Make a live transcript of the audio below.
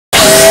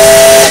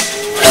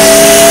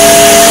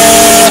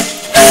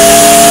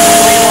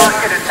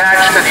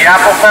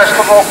Apple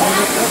Festival.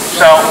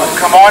 So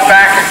come on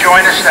back and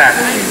join us then.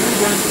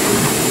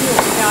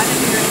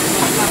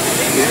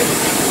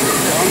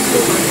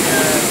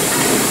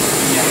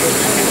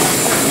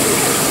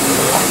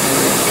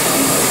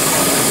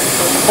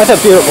 That's a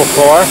beautiful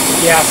floor.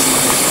 Yes.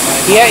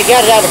 He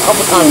got it out a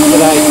couple times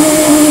today.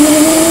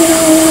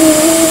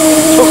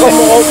 Took him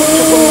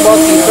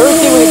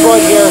Thursday when he brought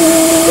it here,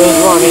 it was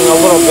running a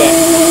little bit.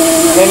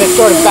 Then it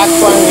started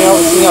backfiring and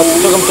everything else.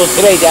 It took him till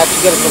today to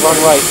actually get it to run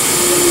right.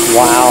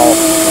 Wow.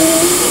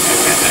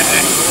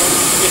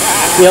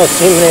 You don't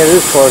see many of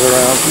these cars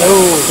around. No.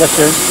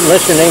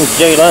 Unless your name's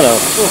Jay Leno.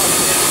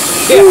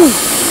 Yeah.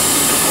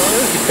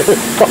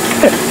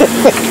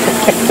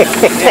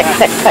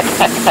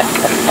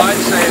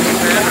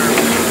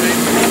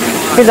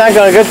 He's not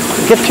going to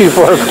get you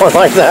for a car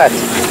like that.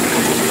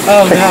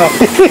 Oh no.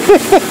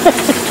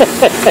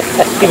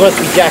 He must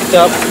be jacked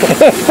up.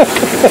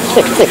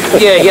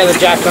 Yeah, he has a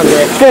jack under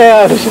it.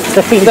 Yeah,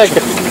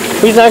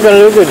 he's not going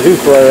to look good too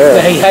far there.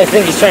 I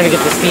think he's trying to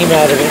get the steam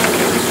out of it.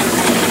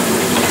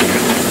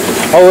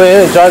 Oh, we're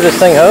going to drive this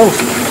thing home?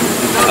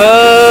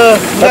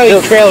 No, he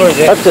trailers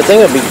it. That's the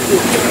thing. The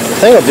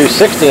thing will do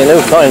 60 and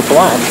it'll flying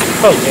flat.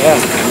 Oh yeah.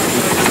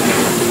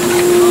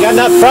 Got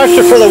enough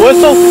pressure for the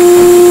whistle?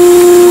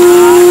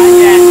 Not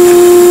yet.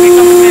 Take a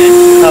couple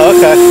minutes. Oh,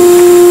 okay.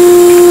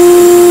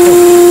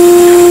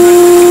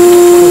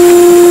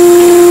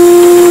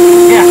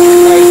 Yeah.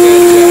 That was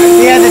good, Jack.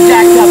 He has it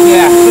jacked up,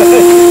 yeah. I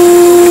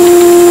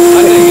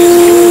think it's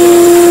cool.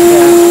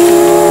 Yeah.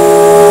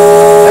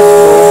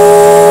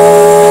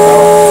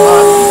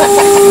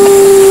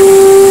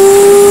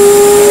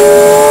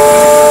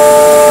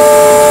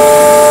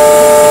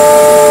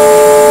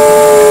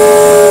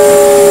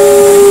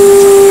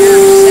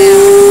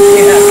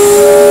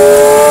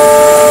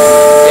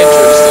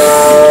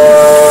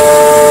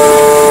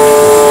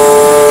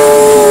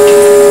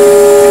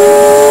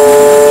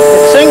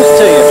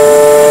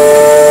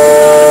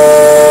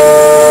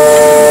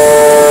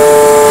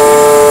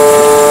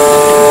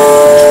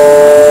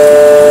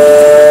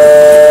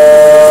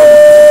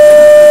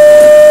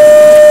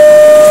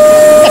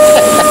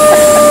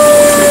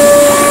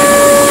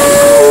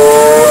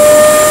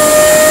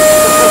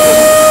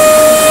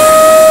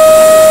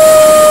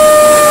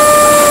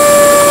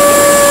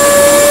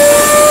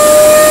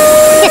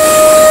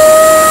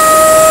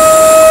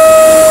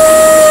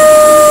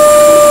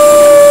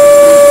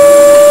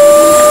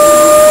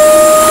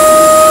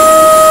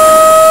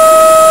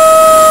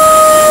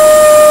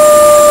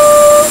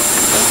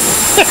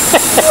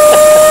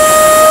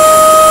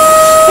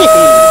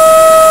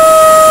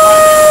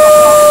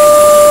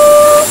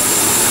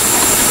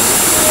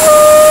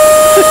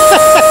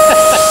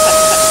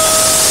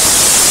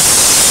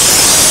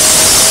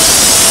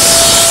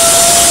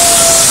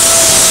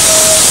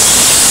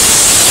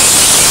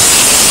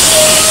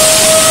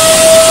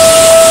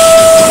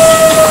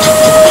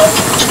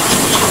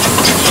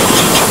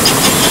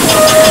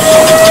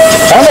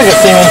 Sounds like a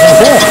steam engine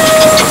too.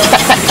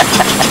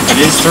 It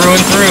is through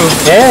and through.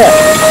 Yeah.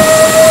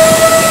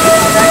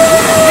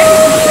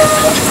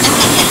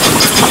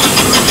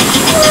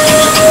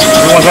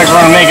 Everyone's like we're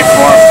gonna make it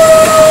for him.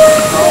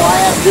 Oh, I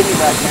have Jimmy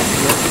back next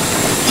year.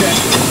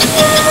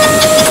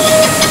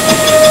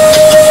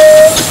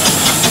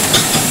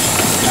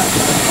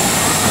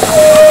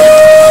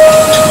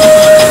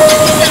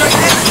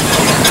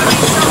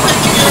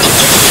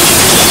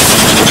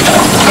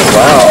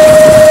 Wow.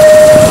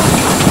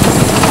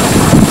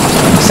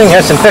 This thing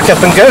has some pickup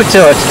and go to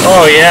it.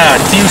 Oh yeah,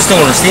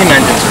 two-cylinder steam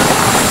engines are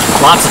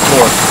lots of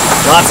torque.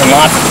 Lots and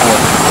lots of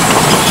torque.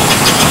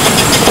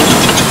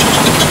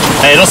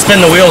 Hey, it'll spin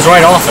the wheels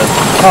right off it.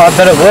 Oh, I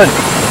bet it would.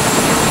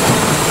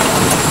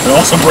 It'll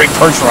also break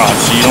perch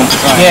rods, so you don't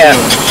try and Yeah. do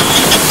it.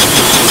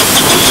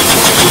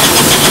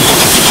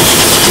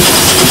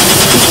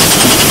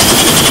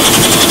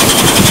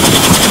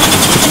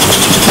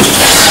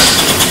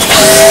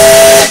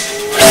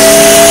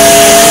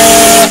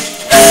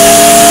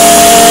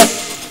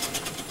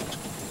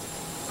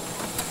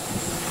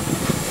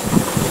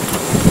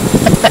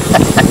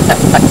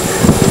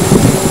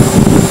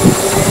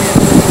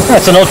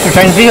 That's an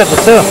ultra-trained vehicle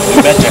too.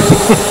 You betcha.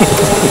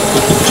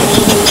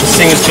 This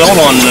thing is built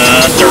on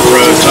dirt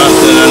roads, not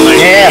like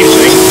Yeah.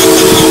 anything.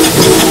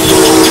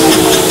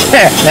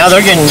 Yeah, now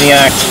they're getting the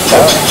act.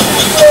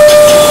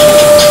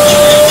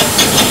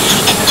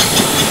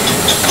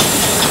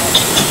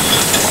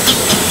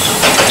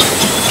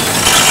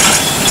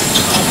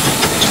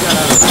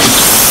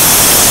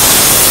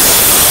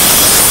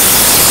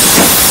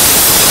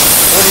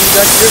 What do you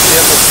got your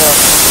vehicle for?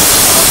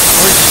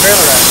 Where's your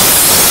trailer at?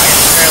 I got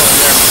the trailer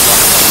there.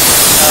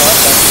 Oh,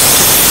 okay.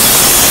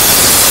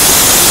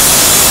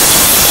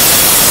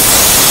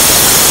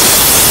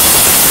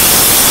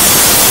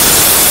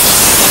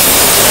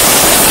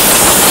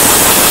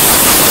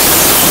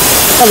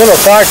 That little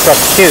fire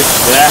truck's cute.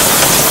 Yeah.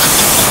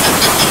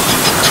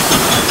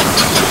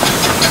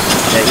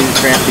 Yeah, he's a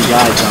crafty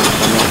guy, John.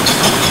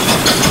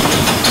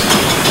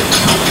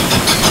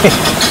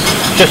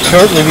 Just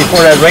shortly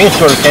before that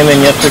rainstorm came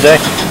in yesterday.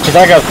 Because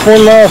I got 4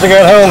 miles to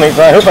get home. He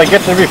said, I hope I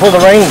get there before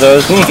the rain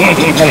does. And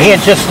he had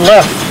just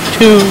left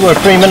 2 or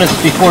 3 minutes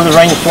before the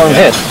rainstorm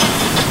hit.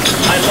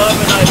 I love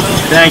it, I love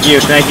it. Thank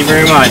you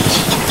very much.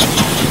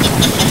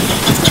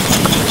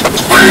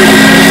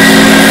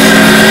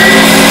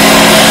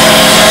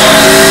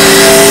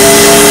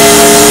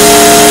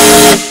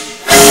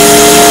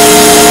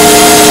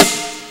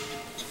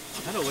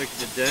 That'll wake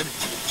the dead.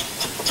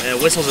 Yeah,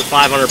 whistles at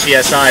 500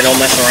 PSI, don't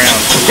mess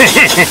around.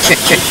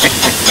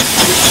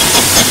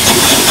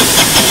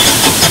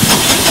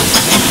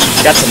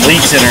 Got some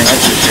leaks in her,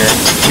 that's for sure.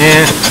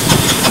 Yeah.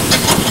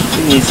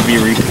 It needs to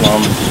be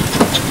replumbed.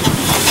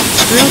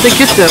 Well, they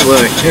get that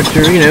way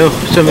after, you know,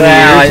 so many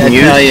Well,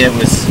 years. I tell you,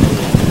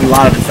 a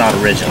lot of it's not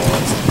original.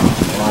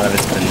 A lot of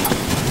it's been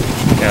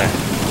kind of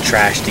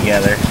trashed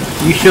together.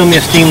 You show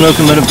me a steam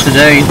locomotive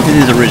today, it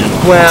is original.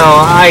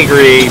 Well, I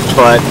agree,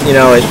 but you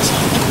know,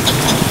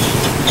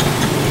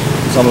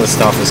 some of the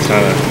stuff is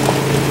kind of.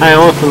 I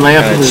often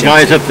laugh at the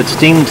guys up at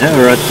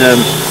or at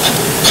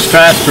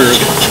Strasbourg.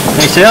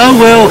 They say, "Oh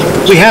well,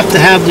 we have to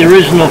have the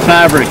original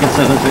fabric." And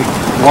so I think,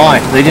 why?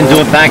 They didn't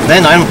do it back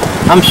then.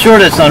 I'm sure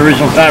that's not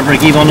original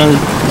fabric, even on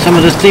some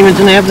of the steam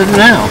engines they have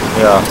now.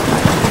 Yeah.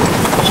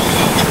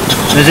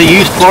 There's a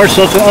used parts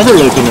of other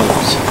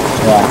locomotives.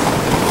 Yeah.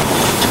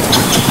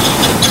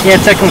 Yeah,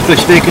 technically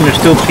speaking, they're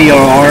still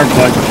PRR,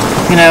 but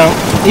you know,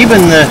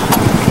 even the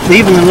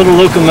little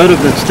locomotive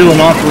that's still in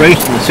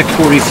operation, the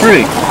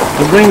 643,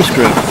 the wing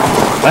screw,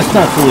 that's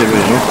not fully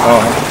original.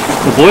 Oh.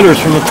 The boiler's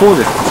from a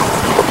Porter.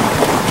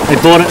 They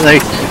bought it.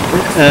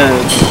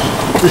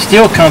 The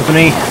steel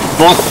company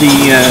bought the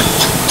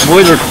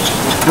boiler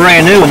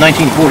brand new in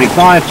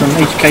 1945 from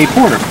H.K.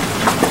 Porter.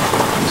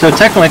 So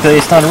technically,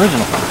 it's not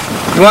original.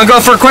 You want to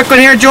go for a quick one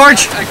here,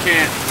 George? I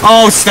can't.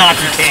 Oh, stop!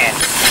 You can't.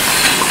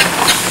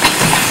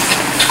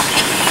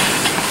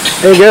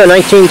 There you go,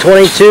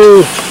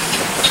 1922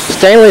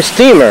 Stanley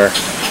steamer.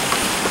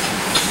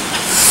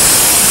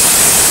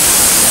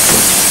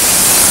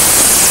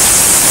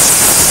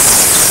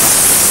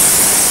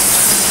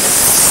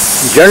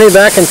 Journey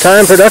Back in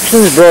Time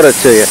Productions brought it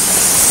to you.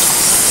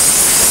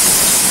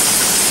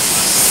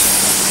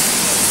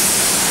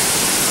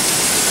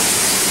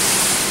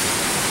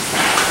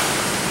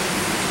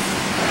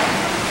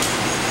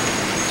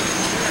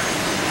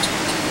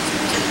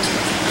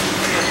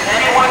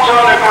 Anyone's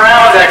on the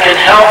ground that can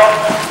help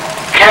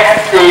get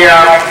the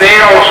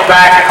bales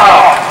back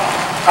up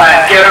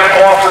and get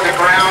them off of the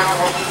ground.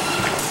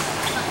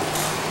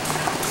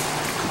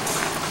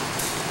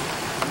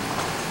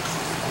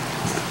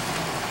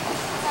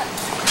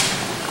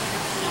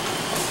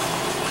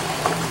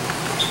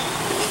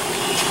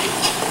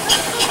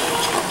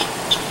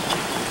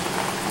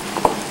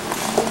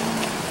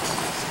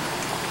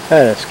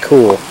 That is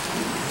cool.